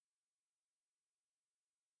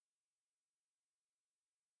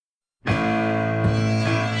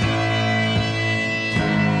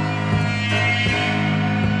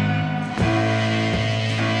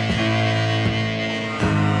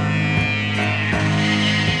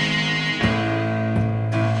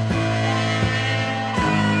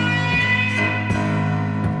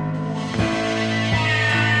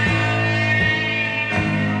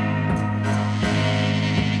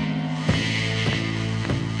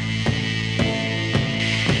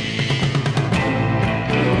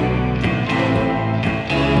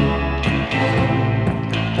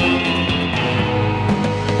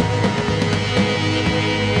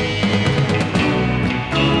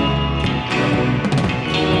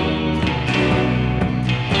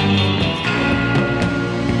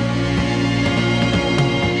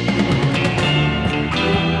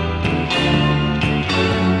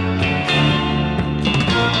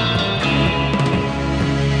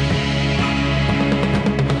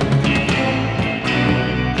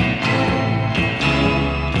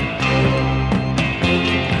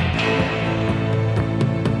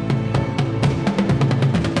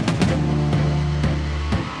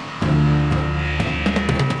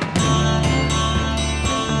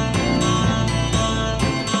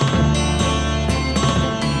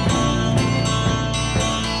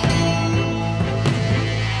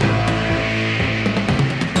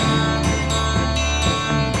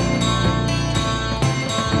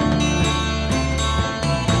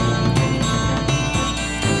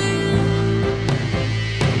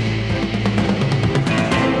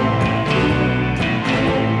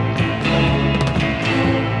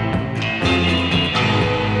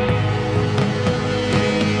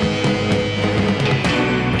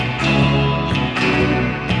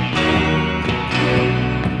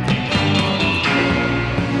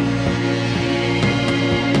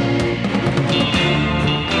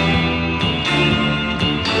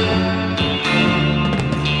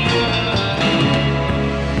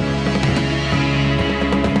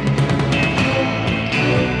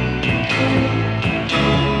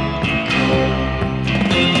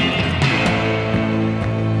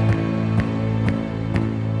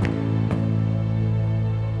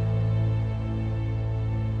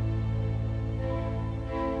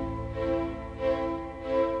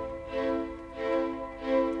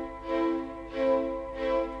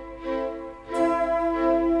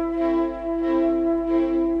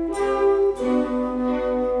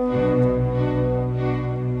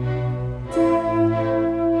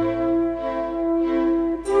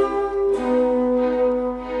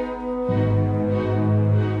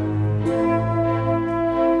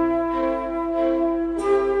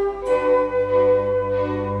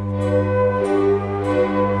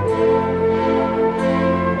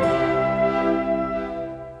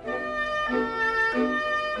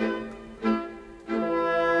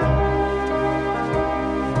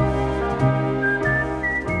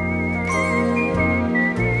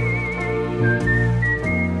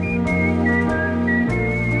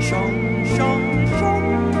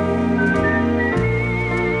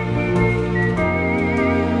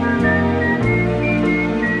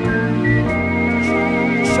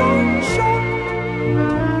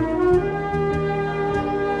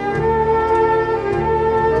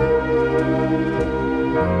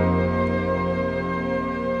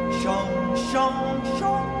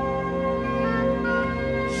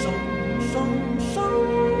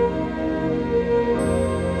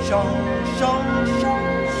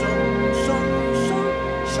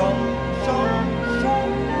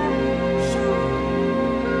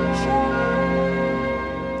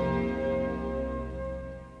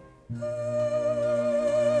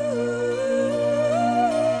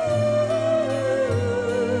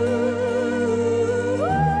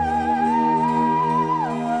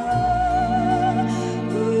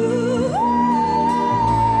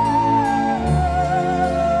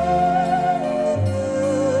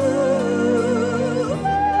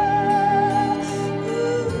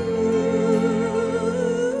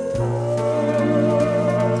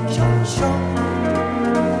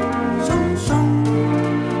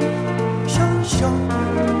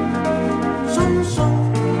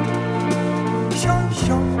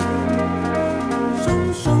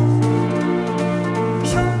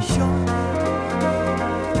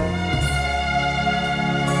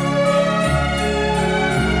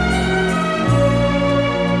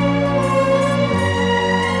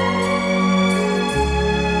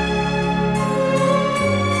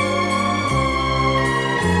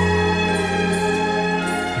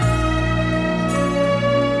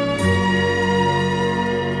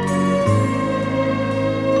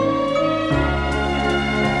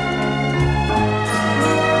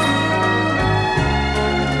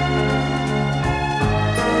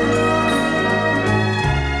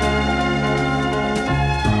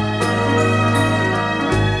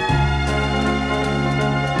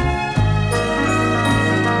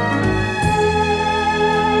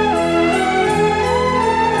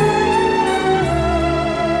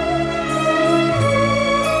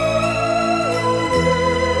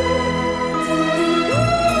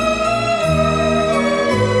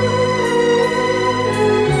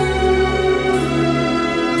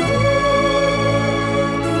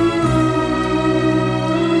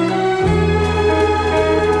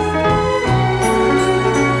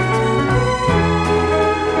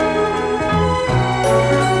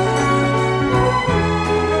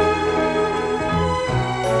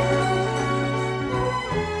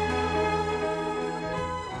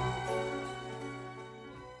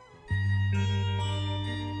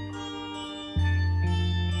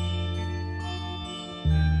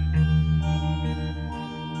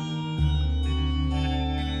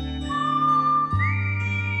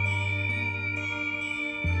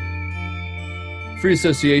Free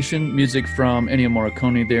Association, music from Ennio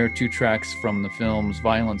Morricone there, 2 tracks from the films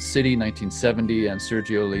Violent City, 1970, and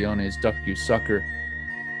Sergio Leone's Duck You Sucker.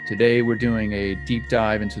 Today we're doing a deep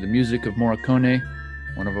dive into the music of Morricone,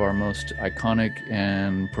 one of our most iconic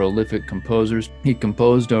and prolific composers. He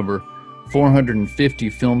composed over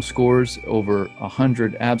 450 film scores, over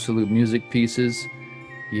 100 absolute music pieces.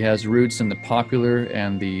 He has roots in the popular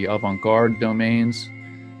and the avant-garde domains.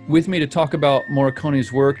 With me to talk about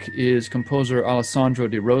Morricone's work is composer Alessandro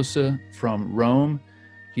De Rosa from Rome.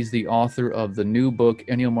 He's the author of the new book,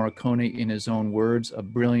 Ennio Morricone in His Own Words, a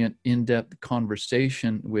brilliant in-depth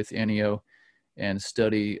conversation with Ennio and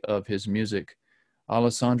study of his music.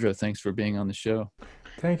 Alessandro, thanks for being on the show.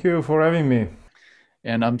 Thank you for having me.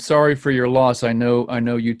 And I'm sorry for your loss. I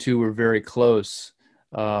know you two were very close.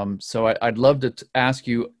 So I'd love to ask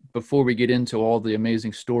you, before we get into all the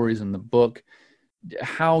amazing stories in the book,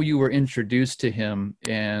 how you were introduced to him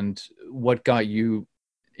and what got you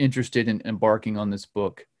interested in embarking on this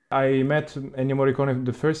book. I met Ennio Morricone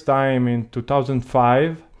the first time in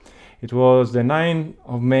 2005. It was the 9th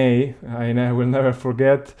of May, I will never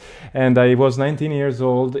forget, and I was 19 years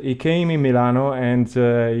old. He came in Milano and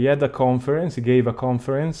he had a conference, he gave a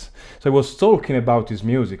conference. So he was talking about his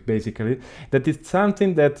music, basically. That is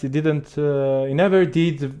something that he never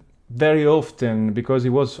did very often, because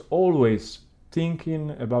he was always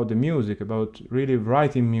thinking about the music, about really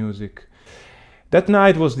writing music. That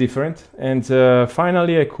night was different, and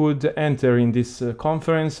finally I could enter in this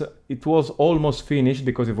conference. It was almost finished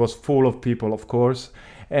because it was full of people, of course,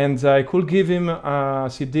 and I could give him a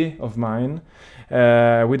CD of mine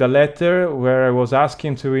with a letter where I was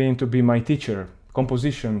asking him to be my teacher,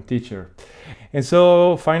 composition teacher. And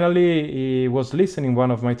so finally he was listening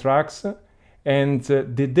one of my tracks, and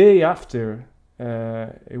the day after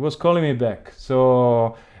he was calling me back.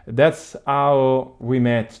 So that's how we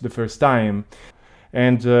met the first time.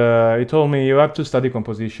 And he told me, you have to study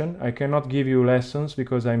composition. I cannot give you lessons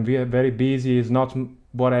because I'm very busy. It's not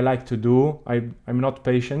what I like to do. I'm not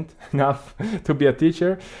patient enough to be a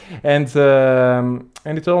teacher. And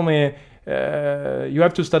he told me, you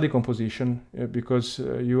have to study composition because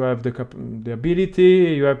you have the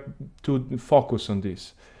ability, you have to focus on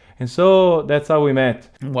this. And so that's how we met.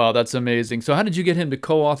 Wow, that's amazing. So how did you get him to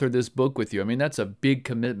co-author this book with you? I mean, that's a big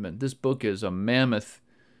commitment. This book is a mammoth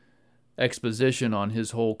exposition on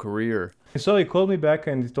his whole career. So he called me back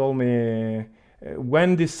and he told me,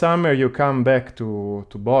 when this summer you come back to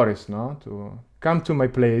Boris, to come to my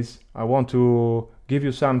place, I want to give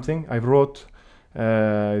you something. I wrote,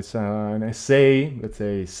 it's an essay, let's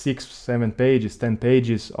say 6, 7 pages, 10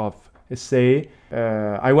 pages of essay.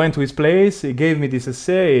 I went to his place, he gave me this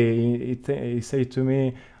essay, he said to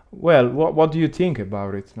me, well, what do you think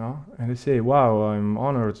about it? And I say, wow, I'm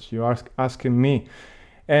honored you are asking me.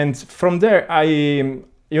 And from there, I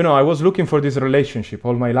was looking for this relationship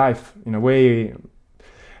all my life, in a way.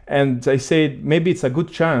 And I said, maybe it's a good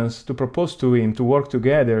chance to propose to him to work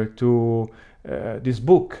together to this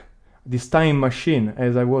book, this time machine,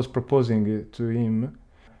 as I was proposing it to him.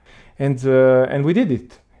 And we did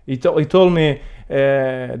it. He told me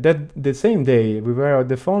that the same day we were on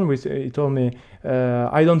the phone, he told me,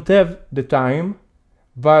 I don't have the time,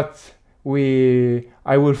 but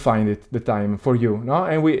I will find it, the time for you, no?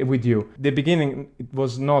 And with you. The beginning, it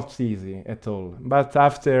was not easy at all. But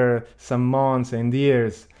after some months and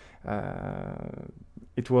years,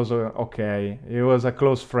 it was okay. He was a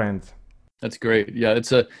close friend. That's great. Yeah,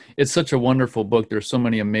 it's such a wonderful book. There's so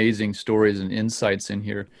many amazing stories and insights in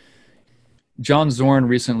here. John Zorn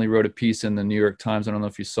recently wrote a piece in the New York Times. I don't know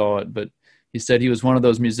if you saw it, but he said he was one of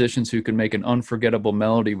those musicians who could make an unforgettable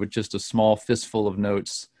melody with just a small fistful of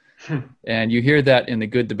notes. And you hear that in The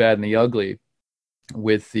Good, the Bad, and the Ugly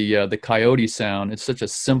with the coyote sound. It's such a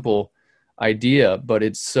simple idea, but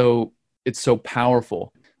it's so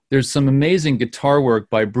powerful. There's some amazing guitar work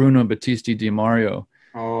by Bruno Battisti Di Mario.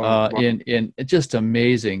 Wow. in just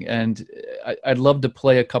amazing. And I'd love to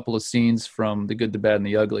play a couple of scenes from The Good, the Bad, and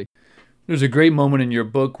the Ugly. There's a great moment in your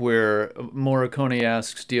book where Morricone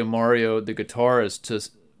asks Di Mario, the guitarist, to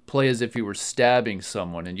play as if he were stabbing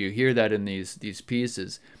someone, and you hear that in these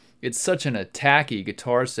pieces. It's such an attacky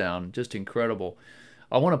guitar sound, just incredible.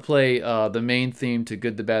 I want to play the main theme to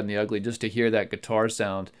Good, the Bad, and the Ugly just to hear that guitar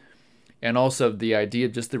sound, and also the idea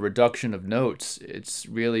of just the reduction of notes. It's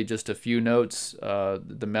really just a few notes.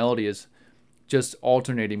 The melody is just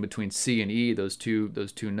alternating between C and E, those two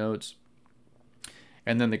notes.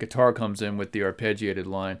 And then the guitar comes in with the arpeggiated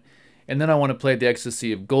line. And then I want to play the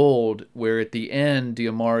Ecstasy of Gold, where at the end, Di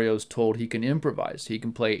Mario's told he can improvise. He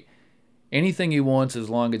can play anything he wants as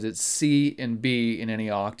long as it's C and B in any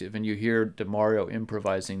octave. And you hear Di Mario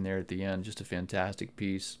improvising there at the end. Just a fantastic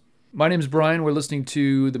piece. My name is Brian. We're listening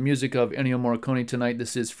to the music of Ennio Morricone tonight.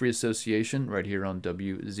 This is Free Association right here on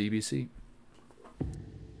WZBC.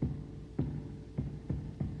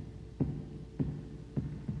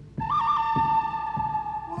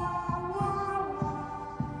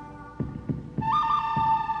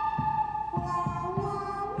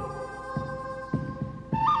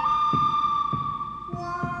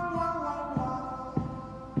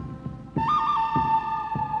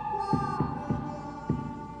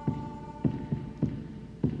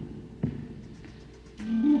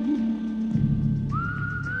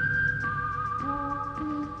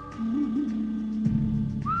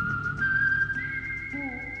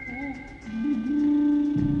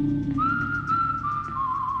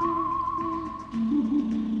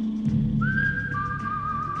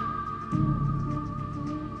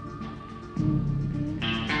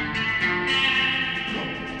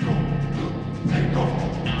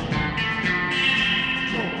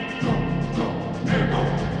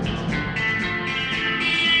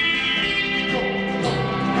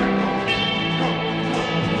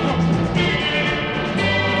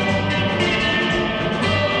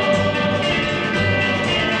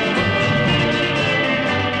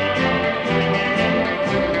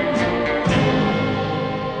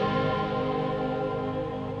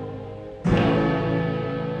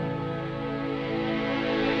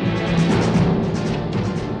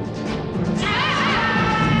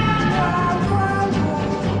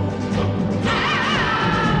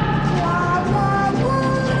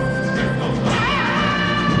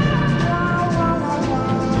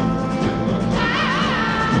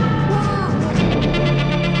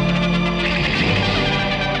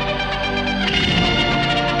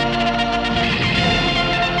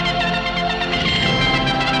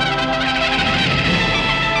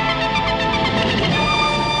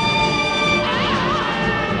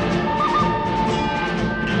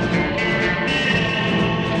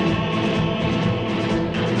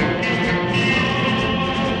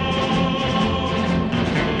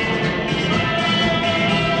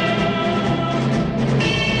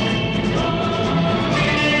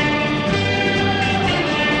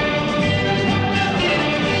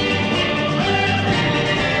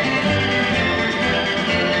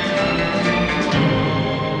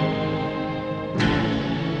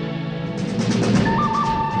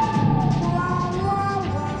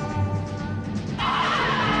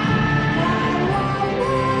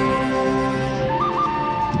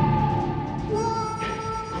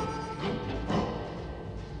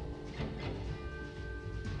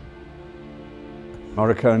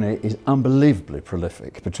 Morricone is unbelievably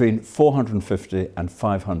prolific, between 450 and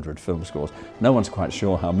 500 film scores. No one's quite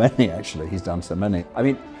sure how many, actually. He's done so many. I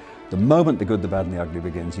mean, the moment The Good, the Bad and the Ugly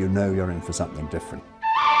begins, you know you're in for something different.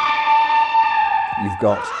 You've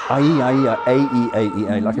got A-E, A-E, A-E,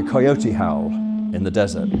 A-E, A, like a coyote howl in the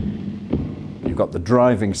desert. You've got the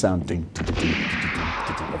driving sound ding, ding, ding, ding,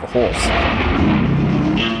 ding, ding, of a horse.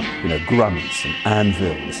 You know, grunts and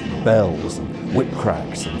anvils and bells and whip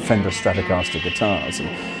cracks and Fender Stratocaster guitars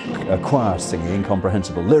and a choir singing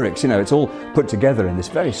incomprehensible lyrics. You know, it's all put together in this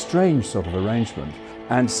very strange sort of arrangement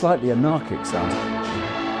and slightly anarchic sound.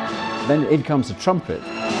 Then in comes a trumpet.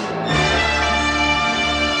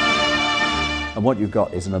 And what you've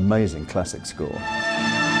got is an amazing classic score.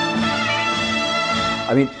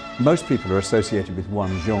 I mean, most people are associated with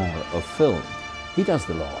one genre of film. He does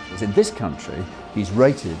the lot. In this country, he's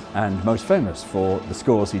rated and most famous for the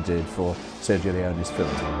scores he did for Sergio Leone's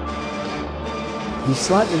films. He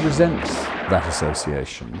slightly resents that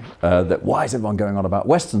association, that why is everyone going on about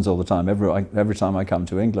westerns all the time, every time I come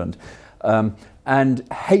to England,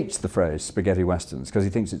 and hates the phrase spaghetti westerns because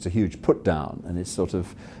he thinks it's a huge put down and it's sort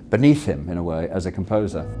of beneath him in a way as a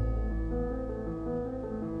composer.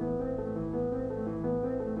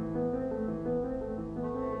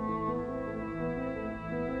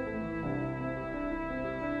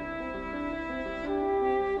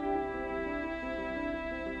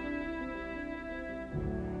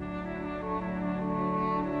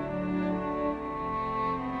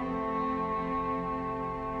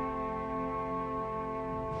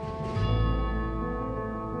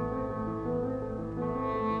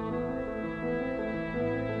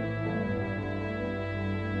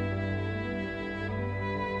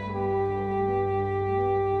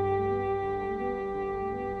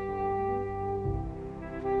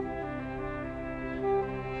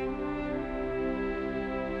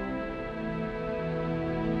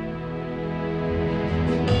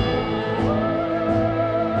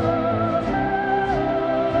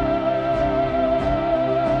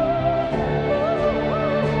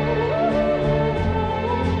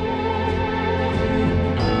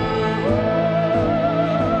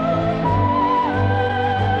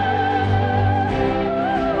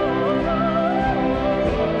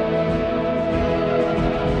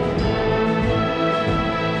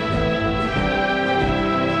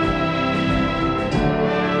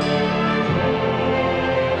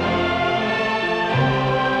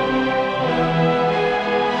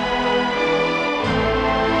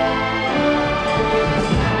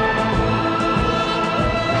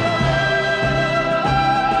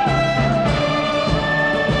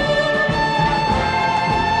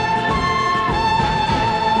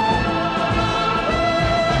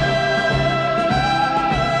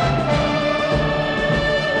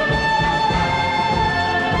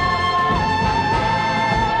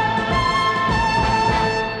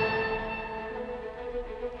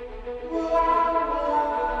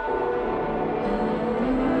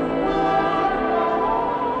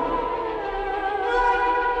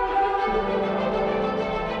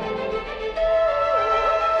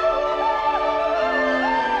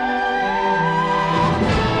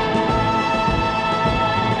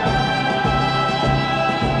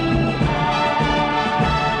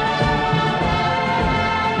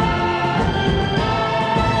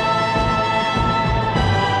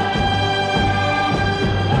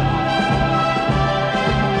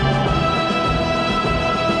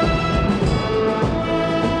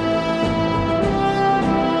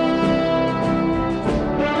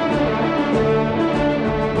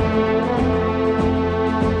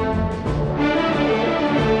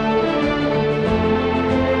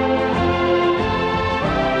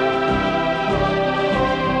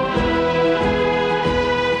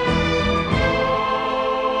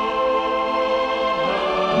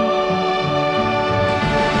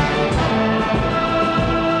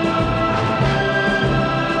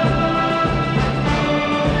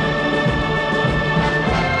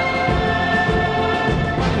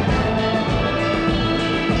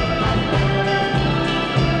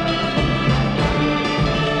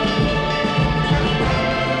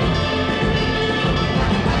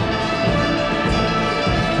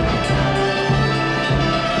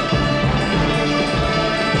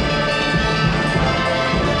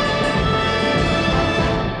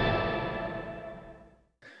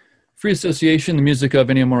 Free association, the music of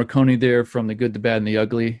Ennio Morricone there from The Good, the Bad, and the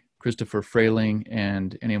Ugly. Christopher Frayling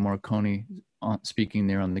and Ennio Morricone speaking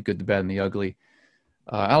there on The Good, the Bad, and the Ugly.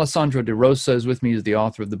 Alessandro De Rosa is with me. He's the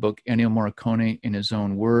author of the book Ennio Morricone in His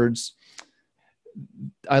Own Words.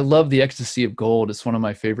 I love the Ecstasy of Gold. It's one of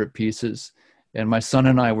my favorite pieces. And my son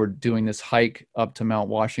and I were doing this hike up to Mount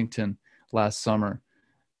Washington last summer.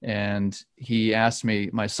 And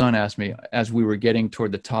my son asked me, as we were getting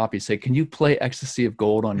toward the top, he said, "Can you play Ecstasy of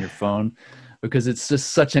Gold on your phone? Because it's just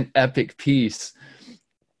such an epic piece."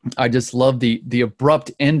 I just love the abrupt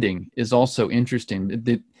ending is also interesting.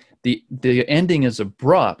 The ending is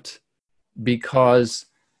abrupt because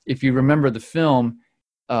if you remember the film,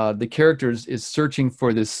 the character is searching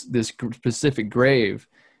for this specific grave,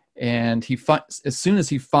 and as soon as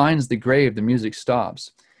he finds the grave, the music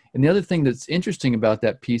stops. And the other thing that's interesting about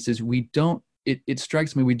that piece is it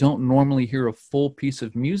strikes me we don't normally hear a full piece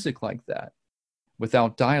of music like that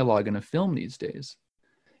without dialogue in a film these days.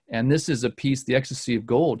 And this is a piece, The Ecstasy of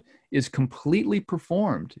Gold, is completely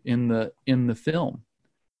performed in the film,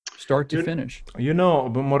 start to finish. You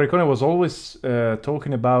know, Morricone was always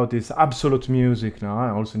talking about this absolute music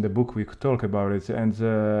now. Also in the book we could talk about it,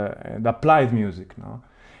 and applied music now.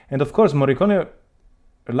 And of course, Morricone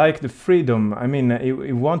liked the freedom. I mean,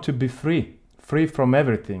 he wanted to be free from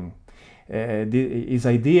everything.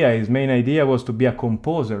 His main idea was to be a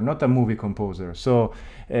composer, not a movie composer. So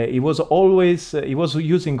he was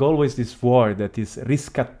using always this word that is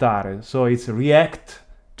riscattare. So it's react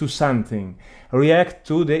to something, react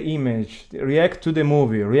to the image, react to the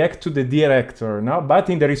movie, react to the director, no? But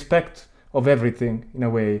in the respect of everything, in a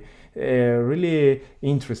way. Really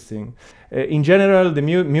interesting. In general, the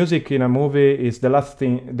music in a movie is the last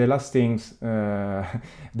things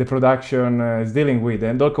the production is dealing with,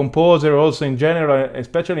 and the composer also in general,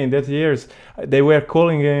 especially in that years, they were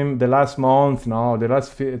calling him the last month, the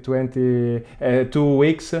last 2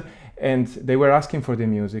 weeks, and they were asking for the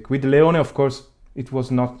music. With Leone, of course, it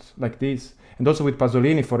was not like this, and also with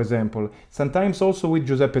Pasolini, for example. Sometimes also with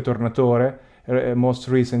Giuseppe Tornatore, most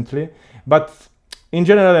recently, but in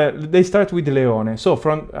general, they start with Leone. So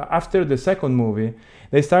from after the second movie,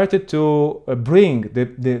 they started to bring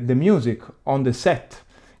the music on the set.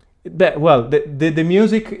 The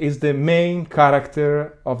music is the main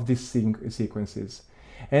character of these sequences.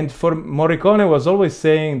 And for Morricone was always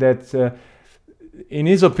saying that, in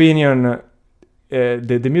his opinion,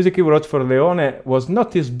 the music he wrote for Leone was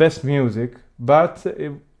not his best music, but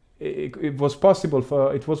it was possible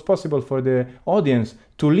for the audience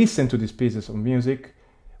to listen to these pieces of music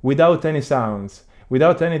without any sounds,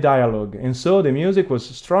 without any dialogue, and so the music was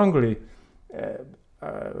strongly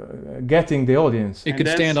getting the audience. It could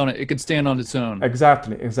stand on it. It could stand on its own.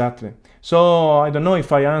 Exactly. So I don't know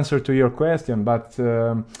if I answered to your question, but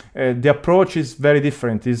the approach is very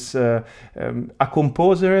different. Is a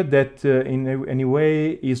composer that in any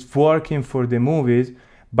way is working for the movies,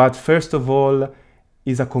 but first of all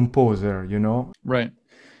is a composer, you know? Right.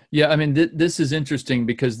 Yeah, I mean, this is interesting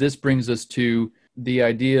because this brings us to the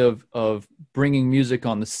idea of bringing music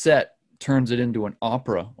on the set, turns it into an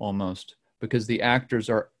opera almost, because the actors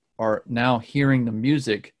are now hearing the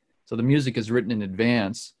music. So the music is written in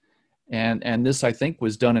advance. And this, I think,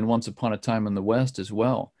 was done in Once Upon a Time in the West as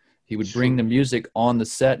well. He would bring the music on the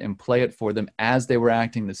set and play it for them as they were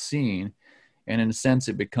acting the scene. And in a sense,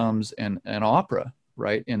 it becomes an opera,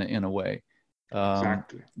 right, in a way.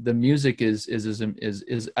 Exactly. The music is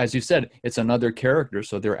as you said, it's another character,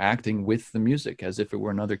 so they're acting with the music as if it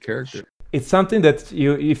were another character. It's something that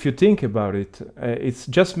if you think about it, it's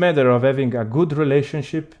just matter of having a good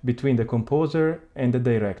relationship between the composer and the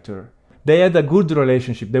director. They had a good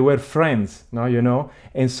relationship. They were friends,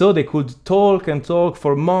 and so they could talk and talk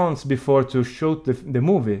for months before to shoot the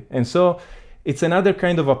movie. And so it's another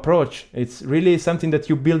kind of approach. It's really something that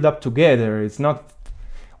you build up together. It's not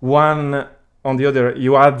one on the other,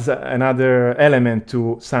 you add another element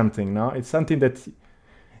to something, no? It's something that,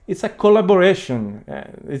 it's a collaboration.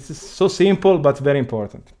 It's so simple, but very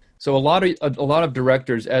important. So a lot of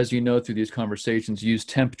directors, as you know through these conversations, use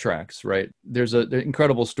temp tracks, right? There's an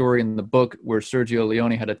incredible story in the book where Sergio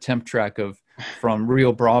Leone had a temp track from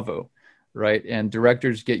Rio Bravo, right? And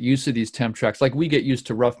directors get used to these temp tracks, like we get used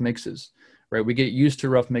to rough mixes, right? We get used to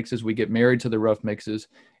rough mixes, we get married to the rough mixes,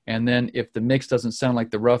 and then if the mix doesn't sound like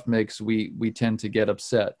the rough mix, we tend to get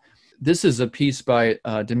upset. This is a piece by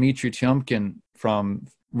Dmitri Tiomkin from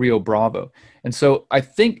Rio Bravo. And so I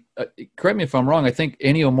think, correct me if I'm wrong, I think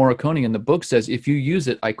Ennio Morricone in the book says, if you use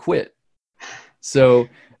it, I quit. So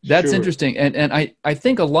that's interesting. And I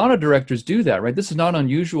think a lot of directors do that, right? This is not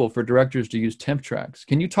unusual for directors to use temp tracks.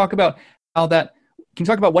 Can you talk about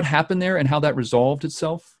what happened there and how that resolved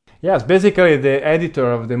itself? Yes, basically the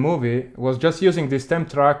editor of the movie was just using this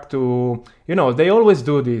temp track to, they always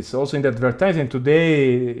do this. Also in the advertising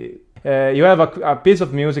today, you have a piece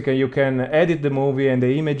of music and you can edit the movie and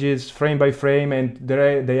the images frame by frame, and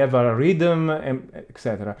they have a rhythm, and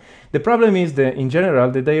etc. The problem is that in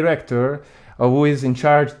general, the director who is in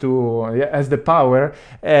charge has the power,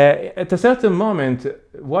 at a certain moment,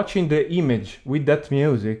 watching the image with that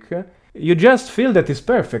music, you just feel that it's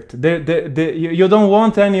perfect. You don't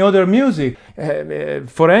want any other music.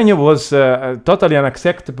 For Ennio was totally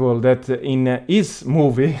unacceptable that in his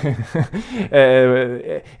movie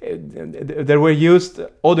there were used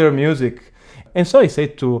other music. And so he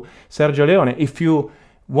said to Sergio Leone, if you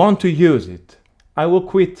want to use it, I will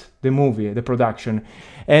quit the movie, the production.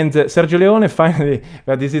 And Sergio Leone finally,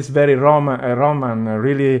 but this is very Roman,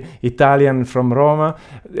 really Italian from Roma,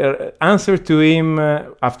 answered to him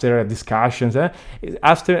after discussions. He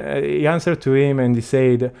answered to him and he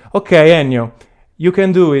said, okay, Ennio, you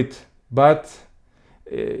can do it, but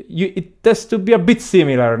it has to be a bit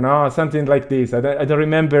similar, no? Something like this. I don't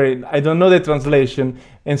remember it. I don't know the translation.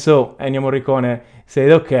 And so Ennio Morricone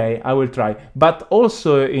said, okay, I will try. But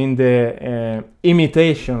also in the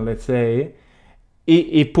imitation, let's say,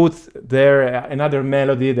 he put there another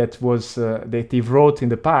melody that was that he wrote in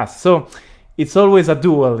the past. So it's always a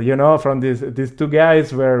duel, you know, from these two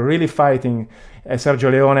guys were really fighting.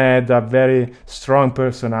 Sergio Leone had a very strong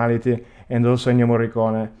personality, and also Ennio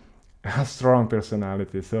Morricone a strong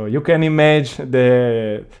personality. So you can imagine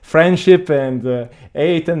the friendship and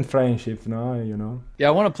hate and friendship, no? You know. Yeah,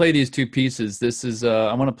 I want to play these two pieces. This is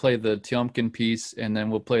I want to play the Tiomkin piece, and then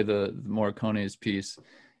we'll play the Morricone's piece.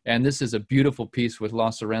 And this is a beautiful piece with La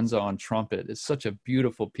Sorenza on trumpet. It's such a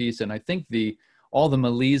beautiful piece, and I think all the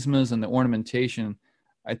melismas and the ornamentation,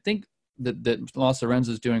 I think that La Sorenza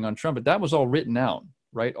is doing on trumpet, that was all written out,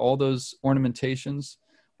 right? All those ornamentations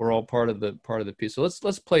were all part of the piece. So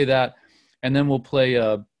let's play that, and then we'll play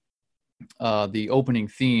the opening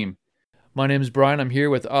theme. My name is Brian. I'm here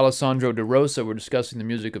with Alessandro De Rosa. We're discussing the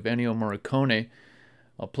music of Ennio Morricone.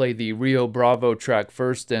 I'll play the Rio Bravo track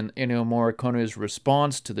first, then Ennio Morricone's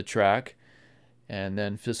response to the track, and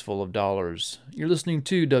then Fistful of Dollars. You're listening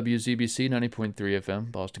to WZBC 90.3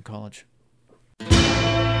 FM, Boston College.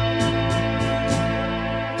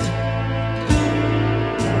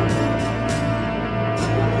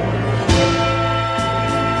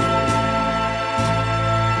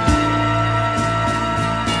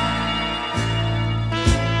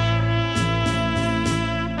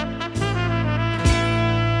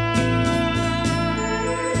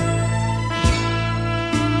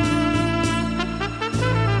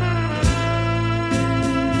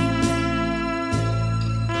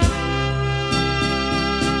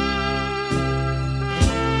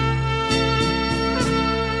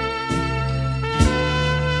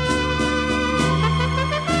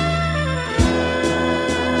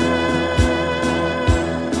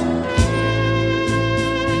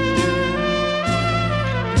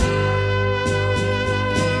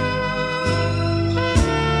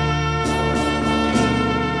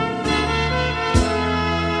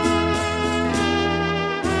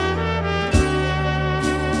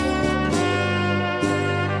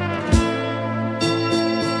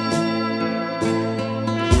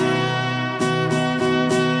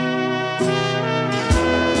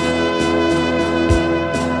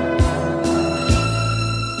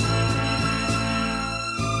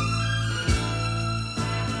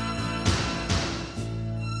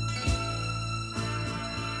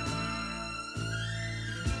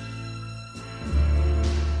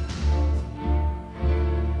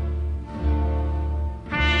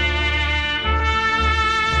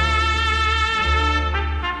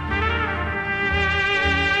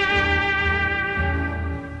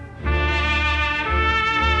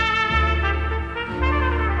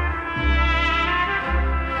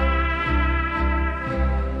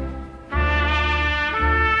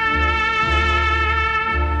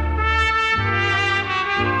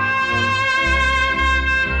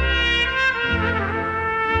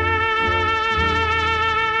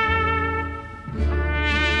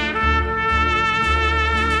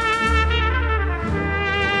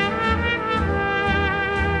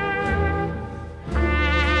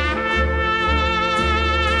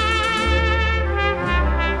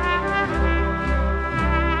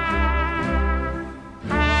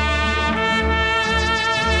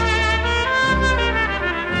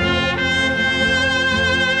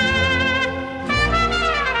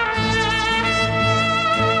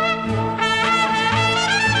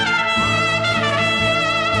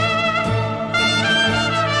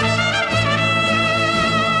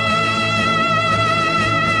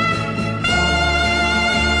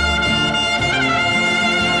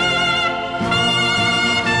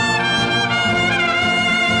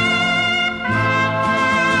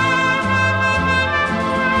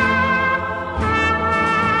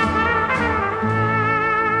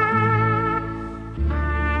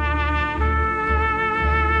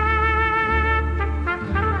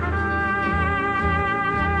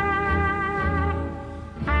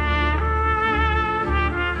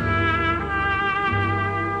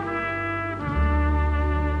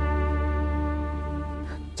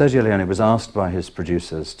 Sergio Leone was asked by his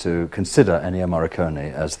producers to consider Ennio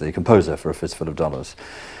Morricone as the composer for A Fistful of Dollars.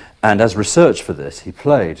 And as research for this, he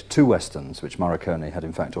played two westerns, which Morricone had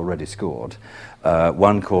in fact already scored.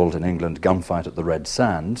 One called in England Gunfight at the Red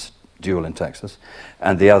Sands, Duel in Texas,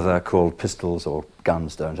 and the other called Pistols or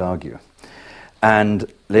Guns Don't Argue. And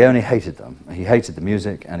Leone hated them. He hated the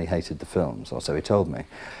music and he hated the films, or so he told me.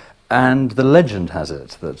 And the legend has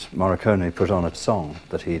it that Morricone put on a song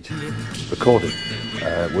that he'd recorded,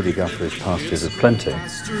 Woody Guthrie's Pastures of Plenty.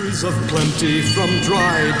 Pastures of Plenty from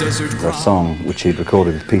dry desert A song which he'd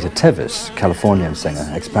recorded with Peter Tevis, Californian singer,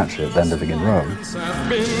 expatriate, then living in Rome.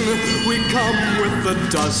 We come with the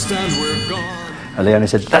dust and we're gone. And Leone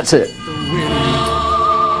said, that's it.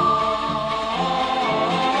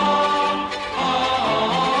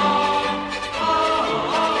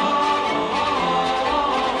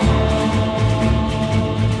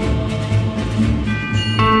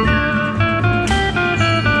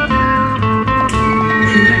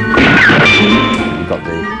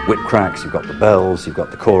 Whip cracks, you've got the bells, you've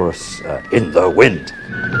got the chorus, in the wind.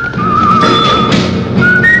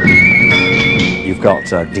 You've got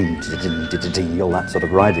ding, ding, ding, ding, all that sort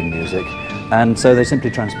of riding music. And so they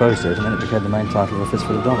simply transposed it, and then it became the main title of A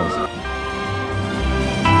Fistful of Dollars.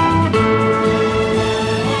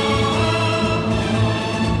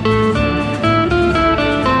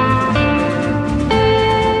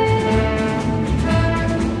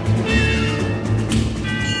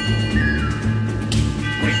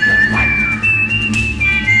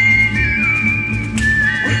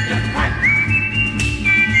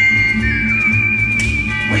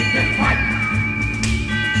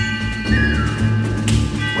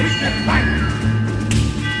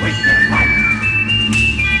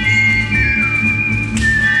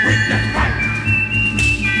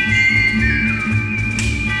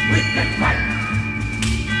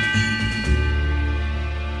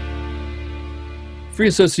 Free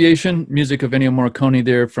association, music of Ennio Morricone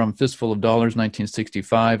there from Fistful of Dollars,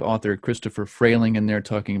 1965. Author Christopher Frayling in there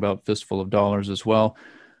talking about Fistful of Dollars as well.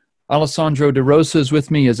 Alessandro De Rosa is with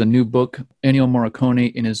me as a new book, Ennio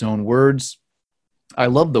Morricone in His Own Words. I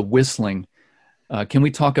love the whistling. Can we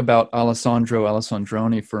talk about Alessandro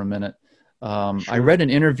Alessandroni for a minute? Sure. I read an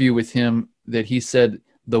interview with him that he said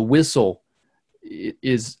the whistle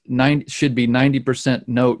should be 90%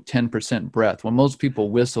 note, 10% breath. When most people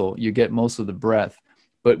whistle, you get most of the breath.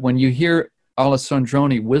 But when you hear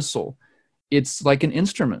Alessandroni whistle, it's like an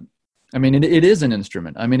instrument. I mean, it is an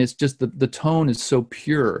instrument. I mean, it's just the tone is so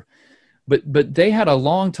pure. But they had a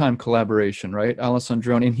long time collaboration, right,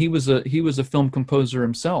 Alessandroni? And he was a film composer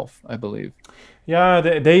himself, I believe. Yeah,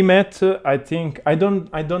 they met. I think I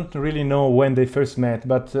don't really know when they first met,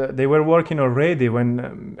 but they were working already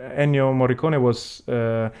when Ennio Morricone was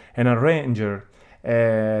an arranger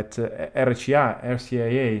at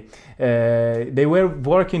RCA. They were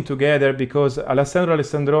working together because Alessandro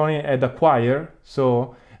Alessandroni had a choir,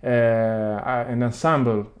 so an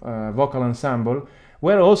ensemble, vocal ensemble,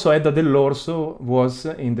 where also Edda Dell'Orso was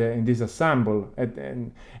in this ensemble,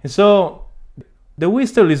 and so the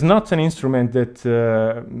whistle is not an instrument that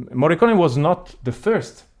Morricone was not the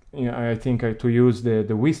first, I think, to use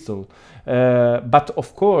the whistle, but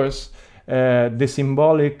of course the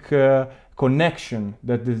symbolic connection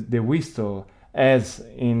that the whistle has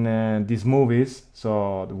in these movies,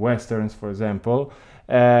 so the westerns, for example,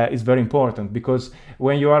 is very important, because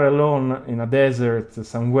when you are alone in a desert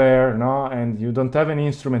somewhere, no, and you don't have an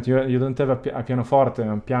instrument, you don't have a pianoforte,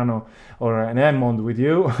 a piano, or an Hammond with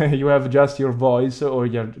you, you have just your voice or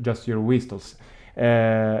just your whistles.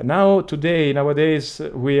 Nowadays,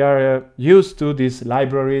 we are used to these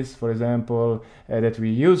libraries, for example, that we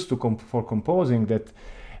used to for composing. That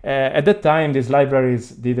at that time, these libraries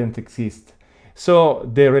didn't exist. So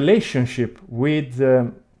the relationship with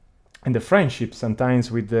and the friendship sometimes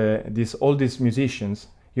with all these musicians,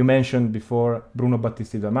 you mentioned before Bruno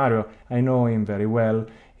Battisti da Mario, I know him very well.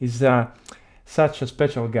 He's such a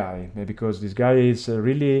special guy, because this guy is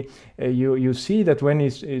really, you see that when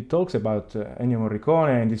he talks about Ennio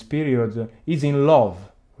Morricone and this period, he's in love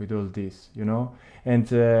with all this, and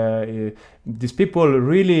these people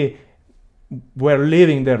really were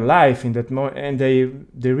living their life in that moment, and they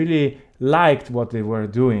really liked what they were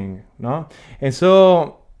doing, no? And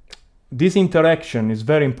so this interaction is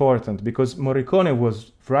very important, because Morricone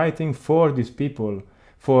was writing for these people,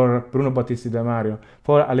 for Bruno Battisti da Mario,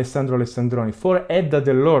 for Alessandro Alessandroni, for Edda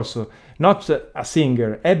Dell'Orso, not a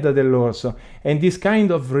singer, Edda Dell'Orso. And this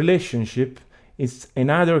kind of relationship is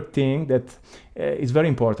another thing that is very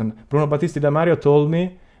important. Bruno Battisti da Mario told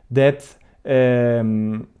me that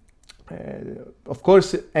of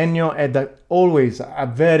course, Ennio had always a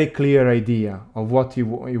very clear idea of what he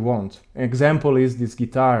wants. An example is this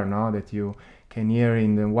guitar, no, that you can hear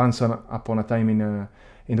in the Once Upon a Time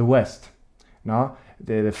in the West. No,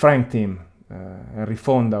 the Frank theme,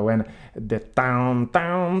 Rifonda, when the town,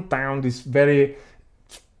 this very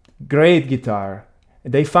great guitar.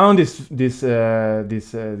 They found this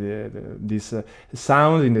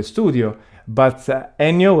sound in the studio, but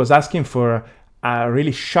Ennio was asking for a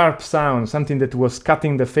really sharp sound, something that was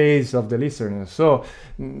cutting the face of the listener. So,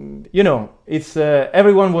 it's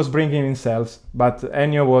everyone was bringing himself, but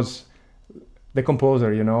Ennio was the composer,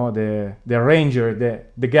 the arranger,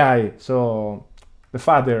 the guy. So, the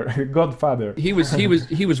father, godfather. He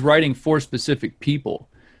was writing for specific people,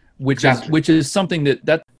 which Exactly. is something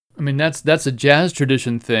that. I mean, that's a jazz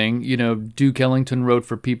tradition thing. Duke Ellington wrote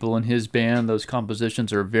for people in his band. Those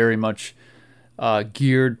compositions are very much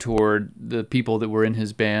geared toward the people that were in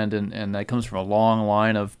his band, and that comes from a long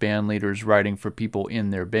line of band leaders writing for people in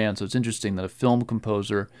their band. So it's interesting that a film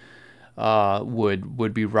composer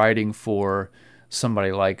would be writing for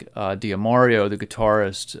somebody like D'Amario, the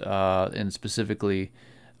guitarist, and specifically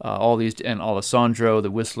all these, and Alessandro,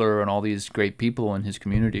 the whistler, and all these great people in his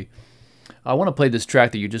community. I want to play this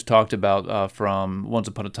track that you just talked about from Once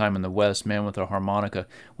Upon a Time in the West, Man with a Harmonica.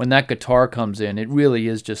 When that guitar comes in, it really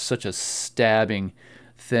is just such a stabbing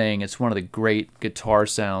thing. It's one of the great guitar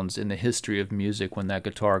sounds in the history of music when that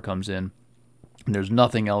guitar comes in. And there's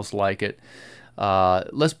nothing else like it.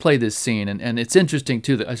 Let's play this scene. And it's interesting,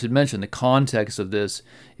 too, that I should mention the context of this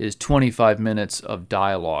is 25 minutes of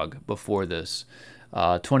dialogue before this.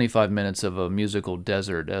 25 minutes of a musical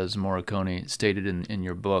desert, as Morricone stated in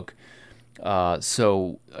your book.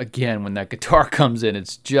 So again, when that guitar comes in,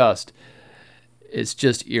 it's just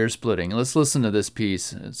ear-splitting. Let's listen to this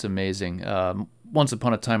piece. It's amazing. Once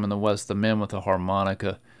Upon a Time in the West, The Man with a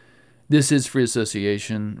Harmonica. This is Free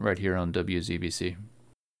Association right here on WZBC.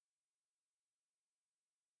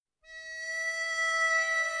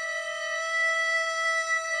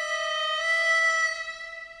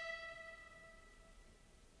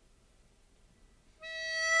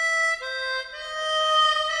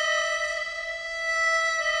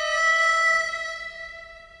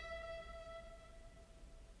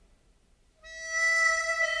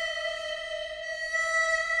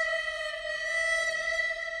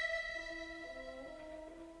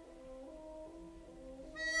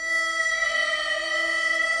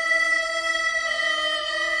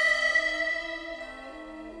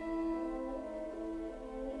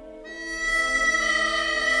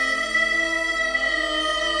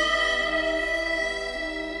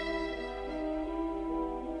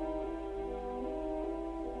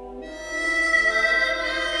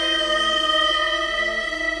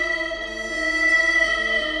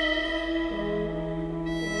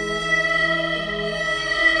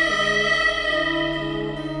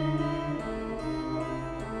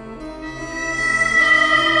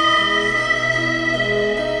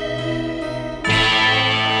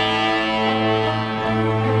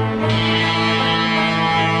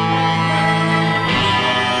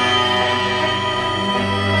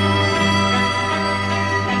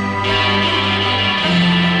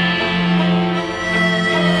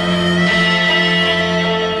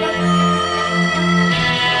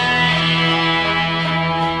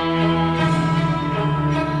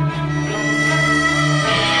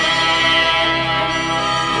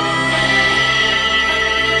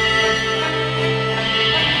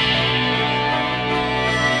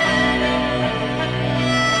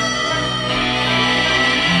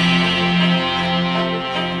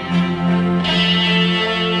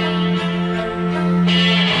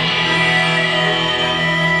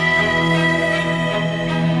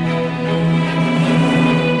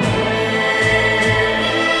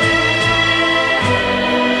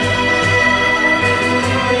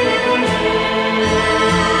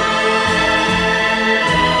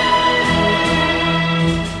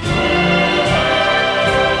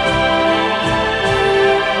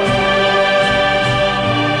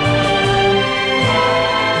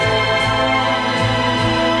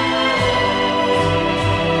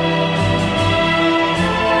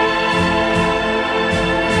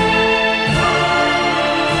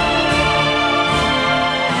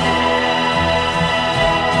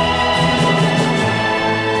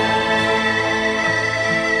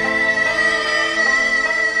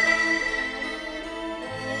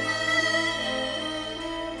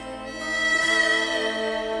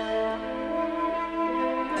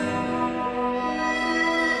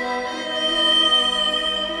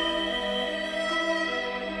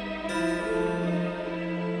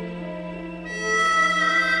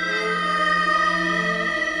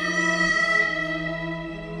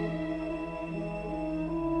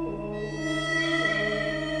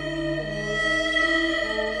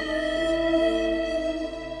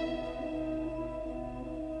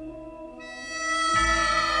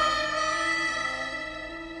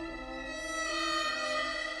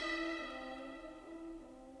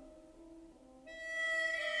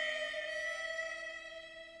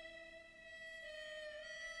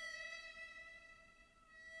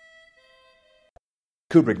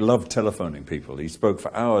 Kubrick loved telephoning people. He spoke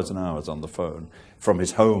for hours and hours on the phone from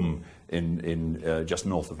his home in just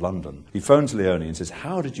north of London. He phones Leone and says,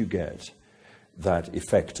 "How did you get that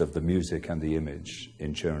effect of the music and the image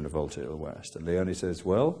in Cheering of Volta Il West?" And Leone says,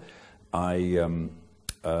 "Well, it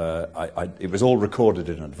was all recorded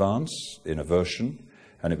in advance in a version,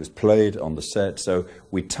 and it was played on the set. So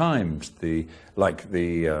we timed in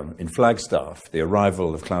Flagstaff, the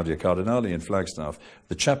arrival of Claudia Cardinali in Flagstaff,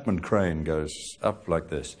 the Chapman crane goes up like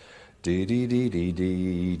this. Dee, dee, dee, dee,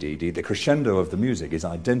 dee, dee, dee. The crescendo of the music is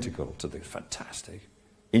identical to the fantastic,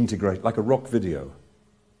 integrate, like a rock video.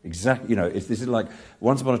 Exactly, this is like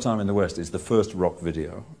Once Upon a Time in the West is the first rock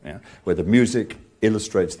video, where the music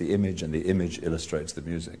illustrates the image and the image illustrates the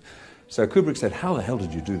music. So Kubrick said, "How the hell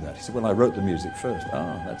did you do that?" He said, "Well, I wrote the music first."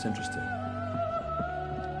 "Oh, that's interesting."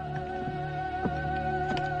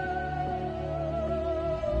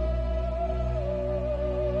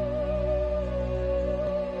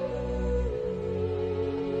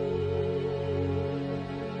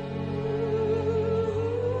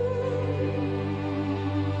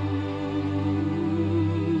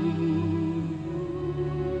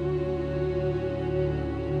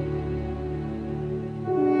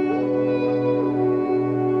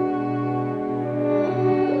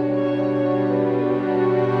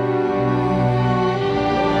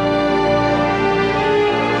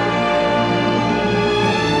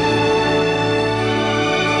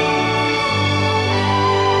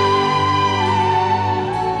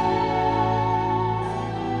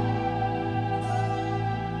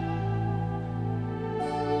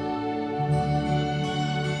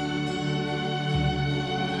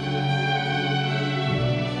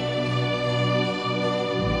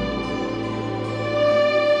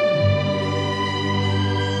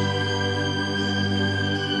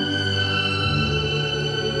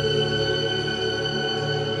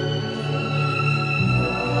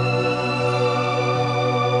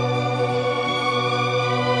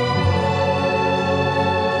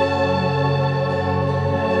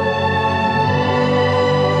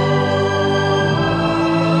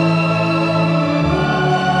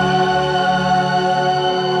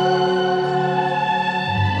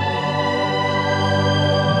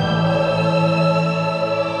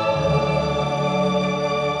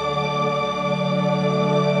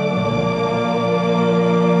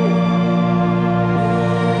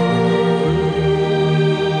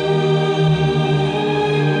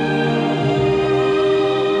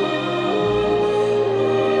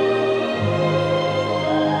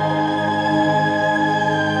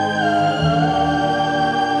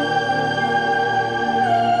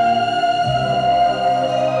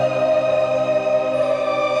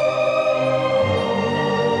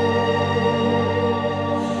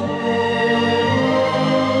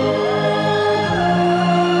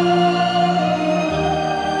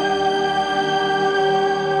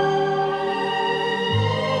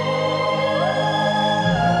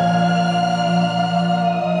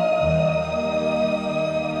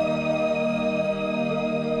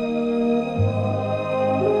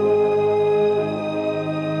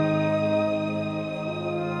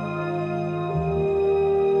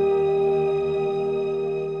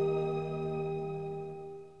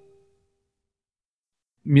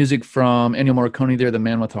 Music from Ennio Morricone there, the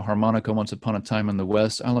man with the harmonica, Once Upon a Time in the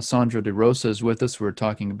West. Alessandro De Rosa is with us. We're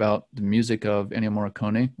talking about the music of Ennio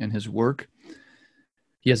Morricone and his work.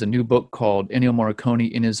 He has a new book called Ennio Morricone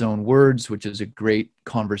in His Own Words, which is a great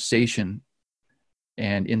conversation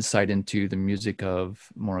and insight into the music of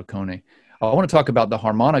Morricone. I want to talk about the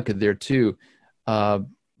harmonica there too.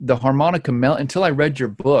 The harmonica until I read your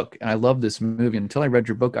book, and I love this movie, until I read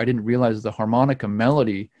your book, I didn't realize the harmonica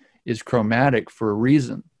melody is chromatic for a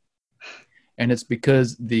reason. And it's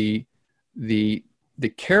because the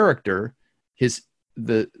character,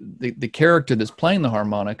 the character that's playing the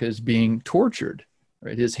harmonica is being tortured,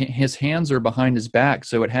 right? His hands are behind his back,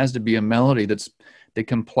 so it has to be a melody that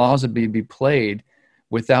can plausibly be played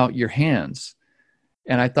without your hands.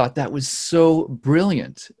 And I thought that was so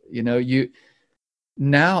brilliant.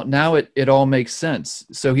 Now it all makes sense.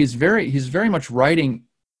 So he's very much writing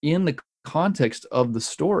in the context of the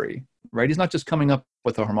story, right? He's not just coming up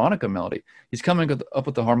with a harmonica melody. He's coming up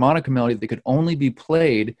with a harmonica melody that could only be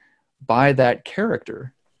played by that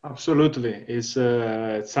character. Absolutely. It's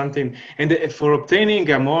something, and for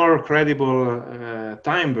obtaining a more credible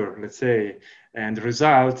timbre, let's say, and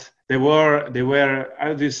result, they were,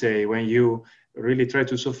 how do you say, when you really try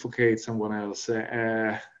to suffocate someone else,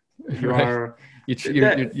 you're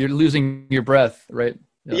losing your breath, right?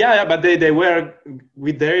 Yeah, but they were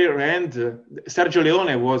with their hand. Sergio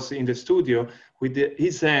Leone was in the studio with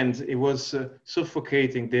his hands, he was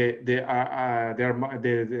suffocating the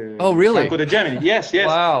Oh, really? Franco de Gemini. Yes,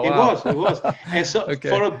 Wow, it wow. was. And so Okay.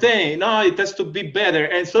 for obtain, no, it has to be better.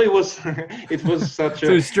 And so it was, it was such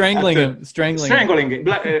So a strangling him. strangling him.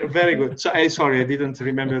 Very good. So sorry, I didn't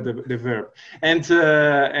remember the verb. And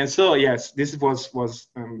so yes, this was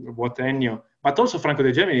what Ennio, but also Franco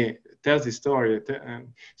de Gemini tells the story.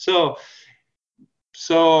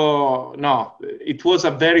 So no, it was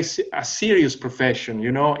a serious profession,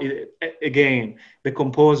 you know. Again, the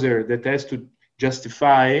composer that has to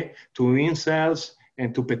justify to himself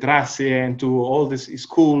and to Petrassi and to all these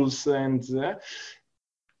schools and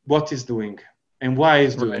what he's doing and why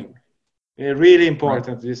he's doing. Really important.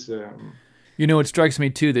 Right. This. You know, it strikes me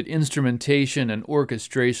too that instrumentation and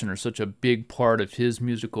orchestration are such a big part of his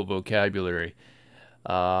musical vocabulary.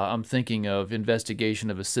 I'm thinking of Investigation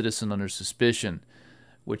of a Citizen Under Suspicion,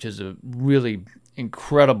 which is a really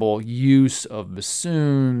incredible use of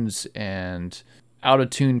bassoons and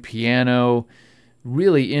out-of-tune piano,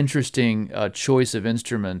 really interesting choice of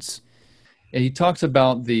instruments. And he talks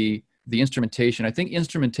about the instrumentation. I think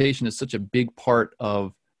instrumentation is such a big part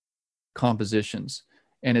of compositions,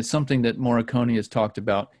 and it's something that Morricone has talked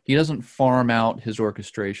about. He doesn't farm out his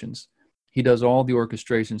orchestrations. He does all the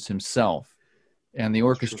orchestrations himself, and the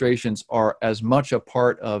orchestrations are as much a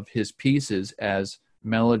part of his pieces as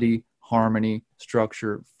melody, harmony,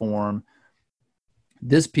 structure, form.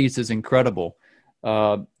 This piece is incredible.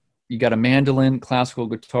 You got a mandolin, classical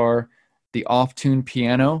guitar, the off-tune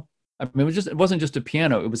piano. I mean, it wasn't just a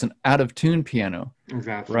piano; it was an out-of-tune piano.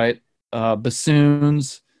 Exactly. Right.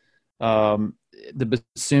 Bassoons. The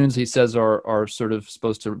bassoons, he says, are sort of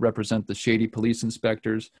supposed to represent the shady police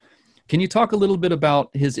inspectors. Can you talk a little bit about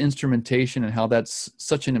his instrumentation and how that's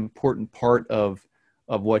such an important part of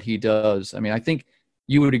what he does? I mean, I think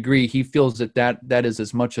you would agree he feels that is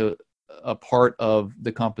as much a part of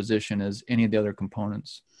the composition as any of the other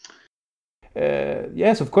components.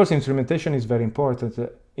 Yes, of course, instrumentation is very important.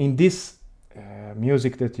 In this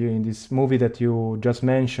music in this movie that you just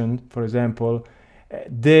mentioned, for example,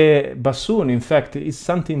 the bassoon, in fact, is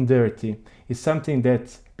something dirty. It's something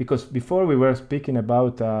that, because before we were talking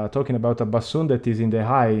about a bassoon that is in the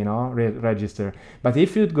high, register. But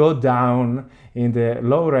if you go down in the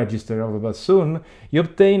low register of a bassoon, you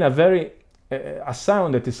obtain a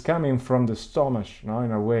sound that is coming from the stomach,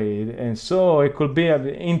 in a way. And so it could be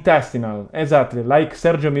intestinal, exactly, like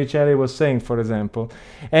Sergio Micheli was saying, for example.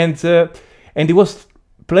 And he was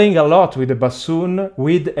playing a lot with the bassoon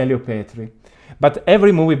with Elio Petri. But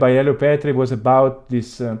every movie by Elio Petri was about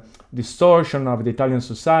this distortion of the Italian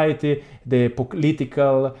society, the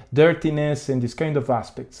political dirtiness, and this kind of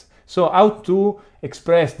aspects. So how to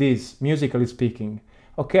express this, musically speaking?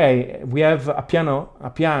 Okay, we have a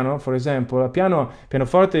piano, for example.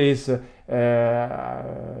 Pianoforte is, you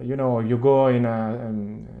go in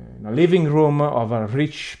a living room of a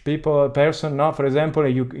rich person, for example,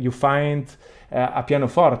 you find a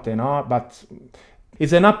pianoforte, but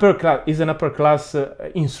it's an upper class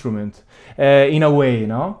instrument in a way,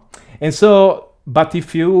 And so, but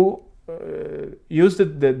if you use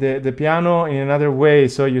the piano in another way,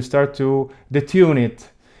 so you start to detune it.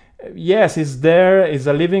 Yes, it's there, it's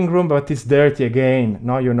a living room, but it's dirty again,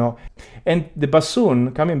 And the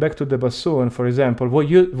bassoon, coming back to the bassoon, for example,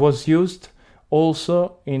 was used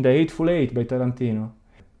also in the Hateful Eight by Tarantino.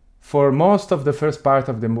 For most of the first part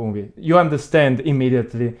of the movie, you understand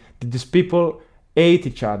immediately that these people hate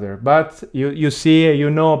each other, but you see,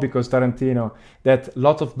 because Tarantino, that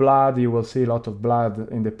you will see a lot of blood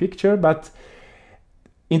in the picture, but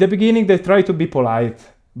in the beginning they try to be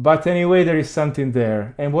polite, but anyway there is something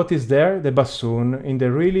there. And what is there? The bassoon in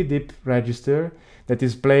the really deep register that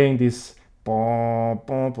is playing this pom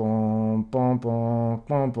pom pom pom pom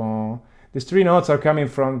pom pom. These three notes are coming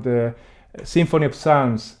from the Symphony of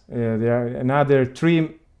Psalms. There are another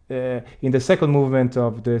three. In the second movement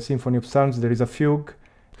of the Symphony of Psalms, there is a fugue.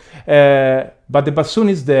 But the bassoon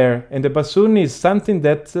is there, and the bassoon is something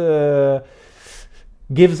that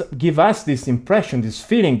give us this impression, this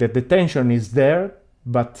feeling that the tension is there,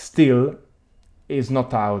 but still is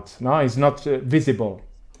not out. It's not visible.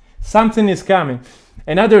 Something is coming.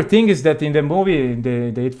 Another thing is that in the movie,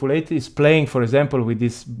 the Hateful Eight is playing, for example, with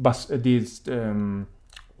this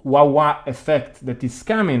wah-wah effect that is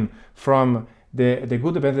coming from the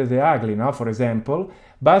good, the better, the ugly, for example,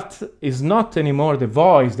 but it's not anymore the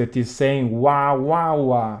voice that is saying wah, wah,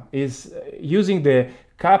 wah. Is using the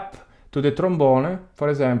cap to the trombone, for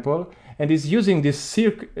example, and is using this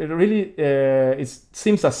it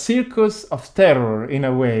seems a circus of terror in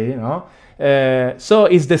a way, So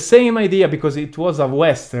it's the same idea because it was a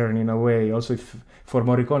Western in a way, also for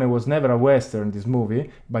Morricone was never a Western, this movie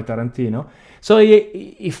by Tarantino. So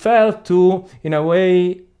he felt to, in a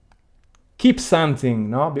way, keep something,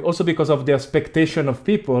 no? Also because of the expectation of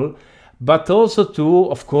people, but also to,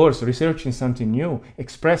 of course, researching something new,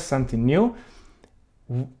 express something new,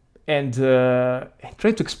 and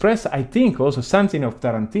try to express, I think, also something of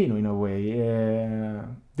Tarantino in a way.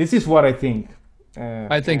 This is what I think.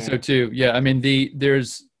 I think so too. Yeah, I mean,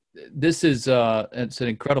 this is it's an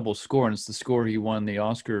incredible score, and it's the score he won the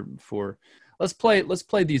Oscar for. Let's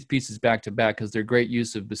play these pieces back to back because they're great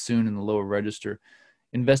use of bassoon in the lower register.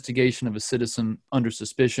 Investigation of a Citizen Under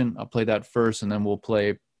Suspicion. I'll play that first, and then we'll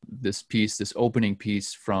play this piece, this opening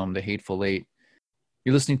piece from The Hateful Eight.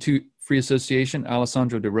 You're listening to Free Association.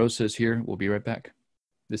 Alessandro De Rosa is here. We'll be right back.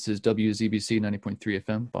 This is WZBC 90.3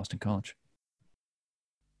 FM, Boston College.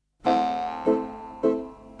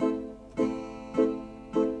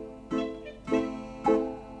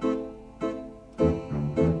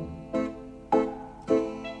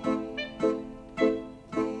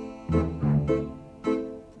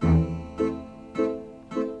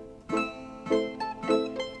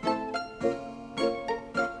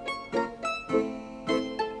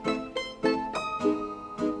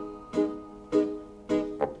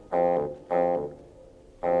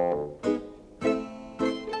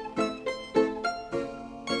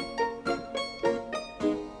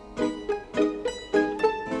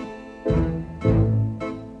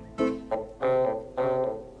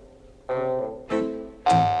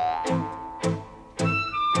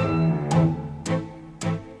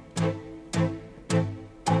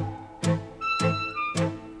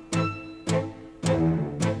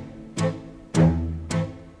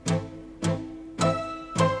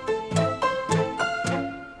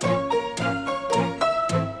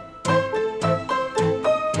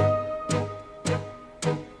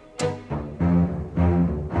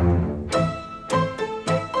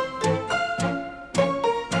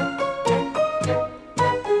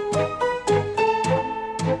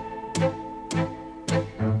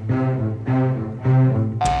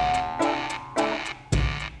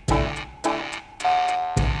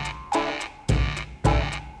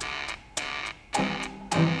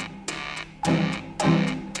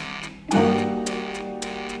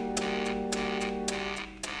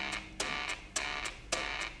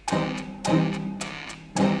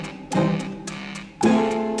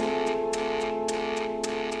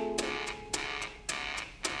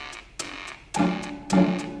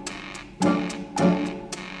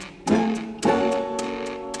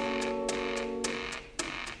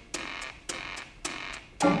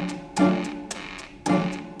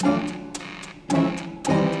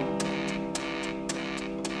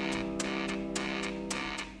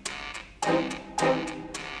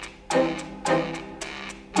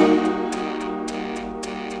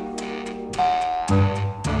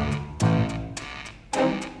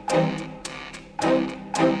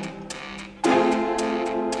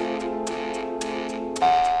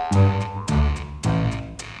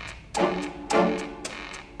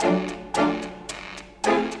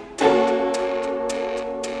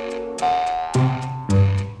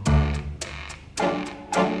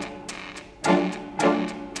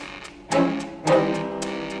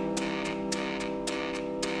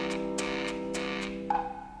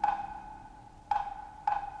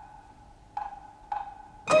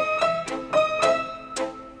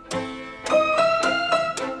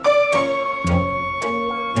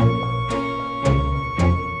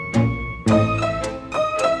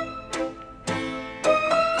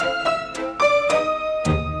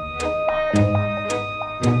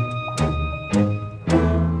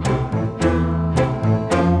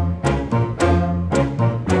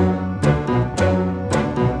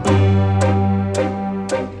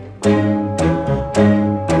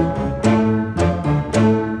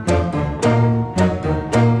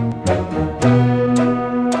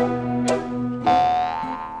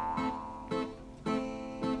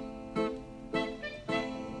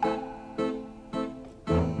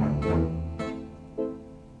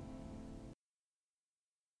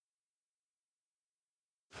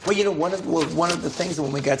 Well, you know, one of the things that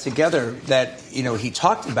when we got together that, you know, he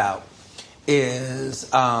talked about is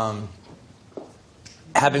having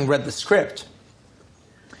read the script,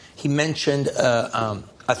 he mentioned a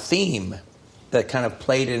theme that kind of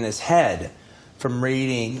played in his head from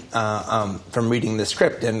reading the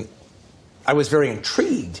script, and I was very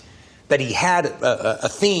intrigued that he had a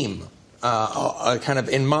theme kind of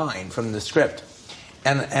in mind from the script,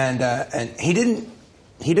 and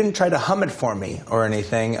he didn't try to hum it for me or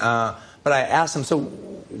anything, but I asked him, so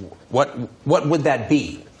what would that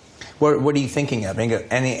be? What are you thinking of?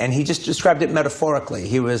 And he just described it metaphorically.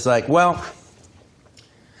 He was like, well,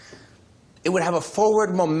 it would have a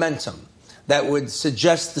forward momentum that would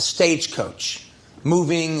suggest the stagecoach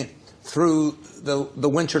moving through the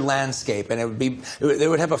winter landscape, and it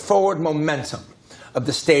would have a forward momentum of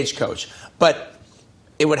the stagecoach, but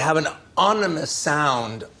it would have an ominous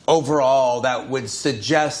sound overall that would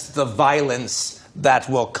suggest the violence that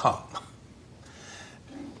will come.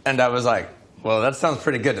 And I was like, well, that sounds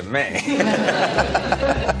pretty good to me.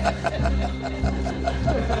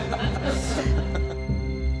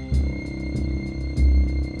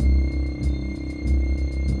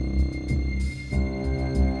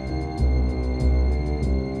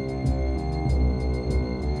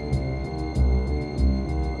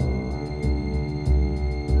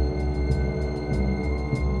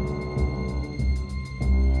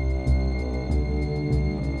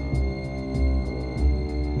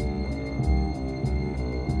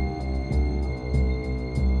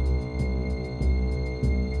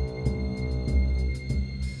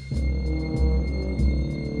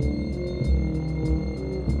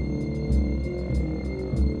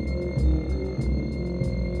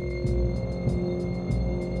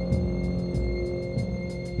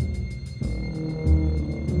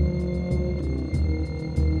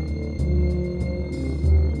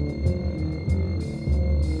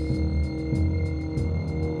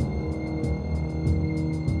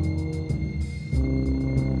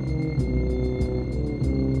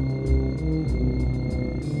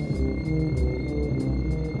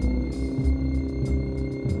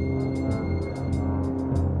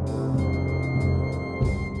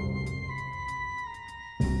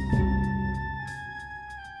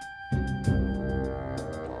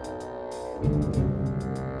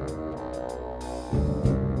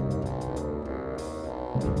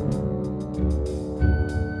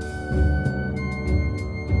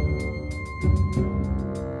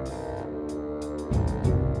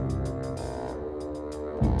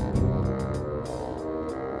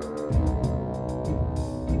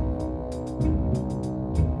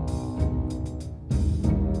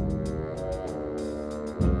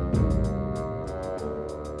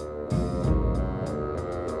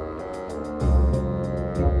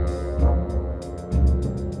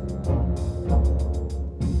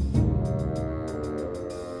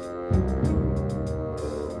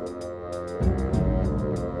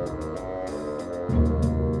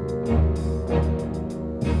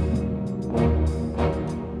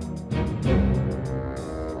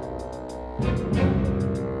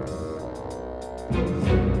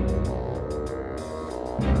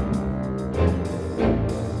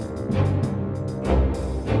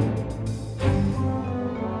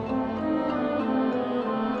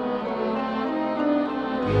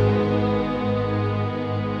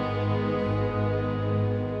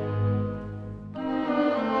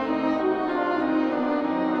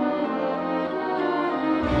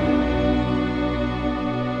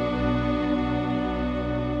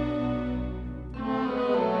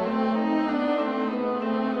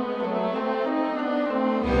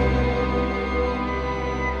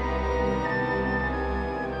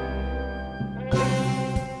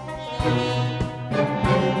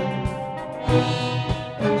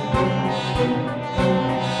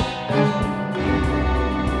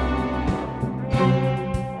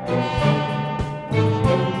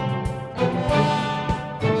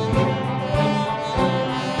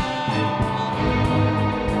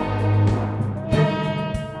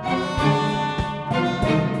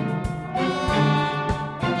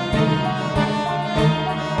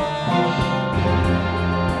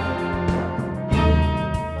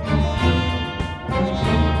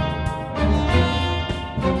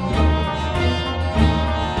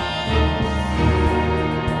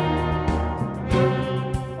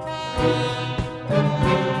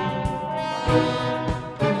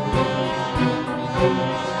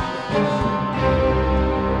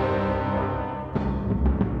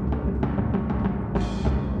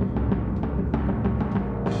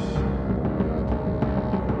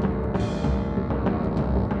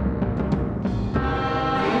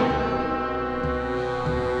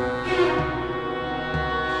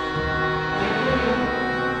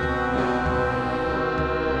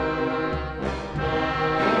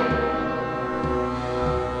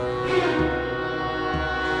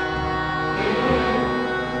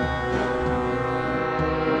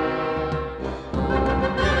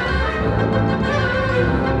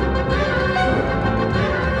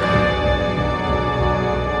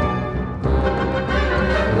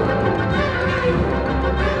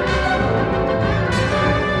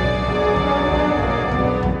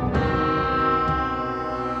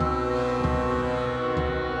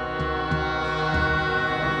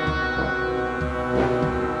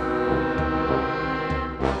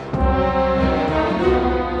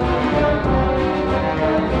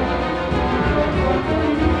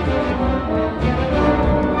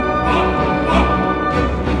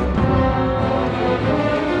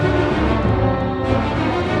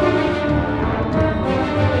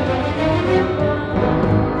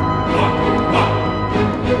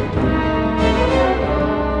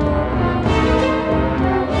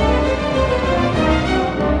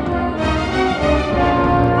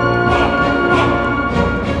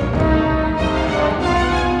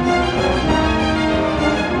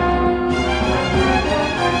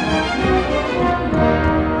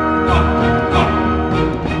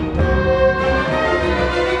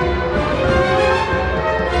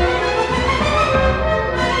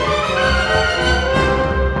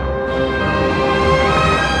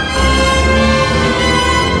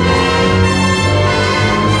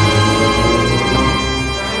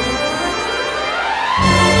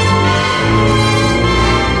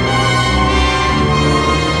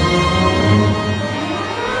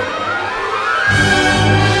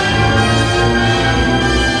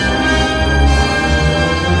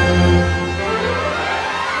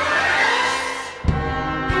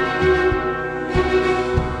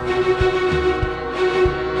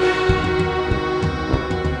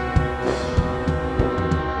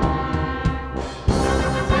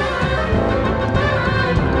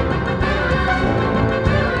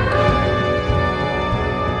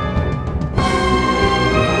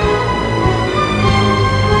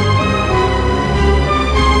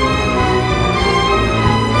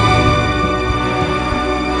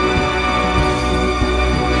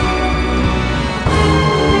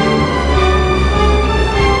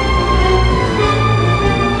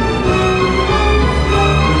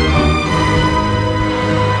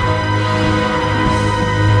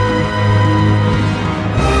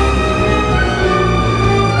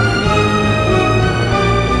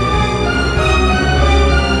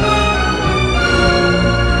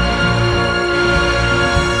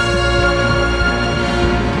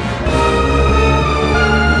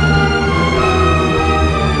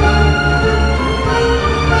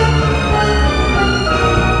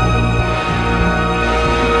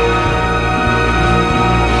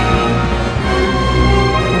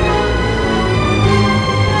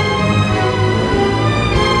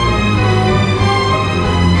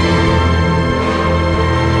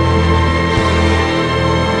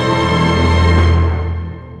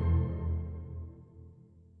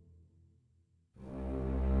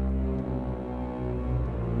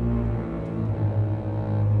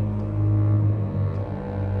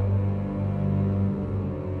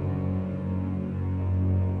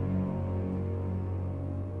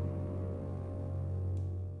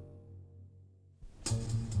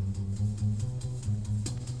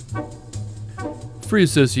 free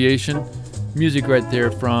association. Music right there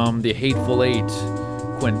from The Hateful Eight.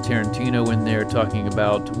 Quentin Tarantino in there talking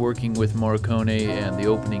about working with Morricone and the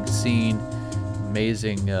opening scene.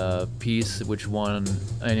 Amazing piece which won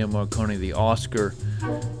Ennio Morricone the Oscar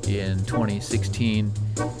in 2016.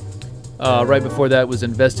 Right before that was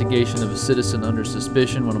Investigation of a Citizen Under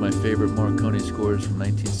Suspicion, one of my favorite Morricone scores from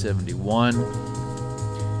 1971.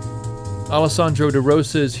 Alessandro De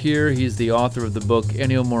Rosa is here. He's the author of the book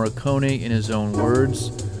Ennio Morricone in His Own Words,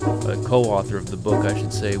 co-author of the book, I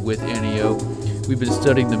should say, with Ennio. We've been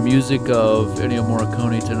studying the music of Ennio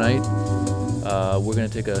Morricone tonight. We're going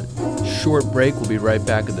to take a short break. We'll be right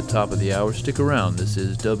back at the top of the hour. Stick around. This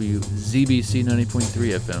is WZBC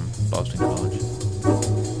 90.3 FM, Boston College.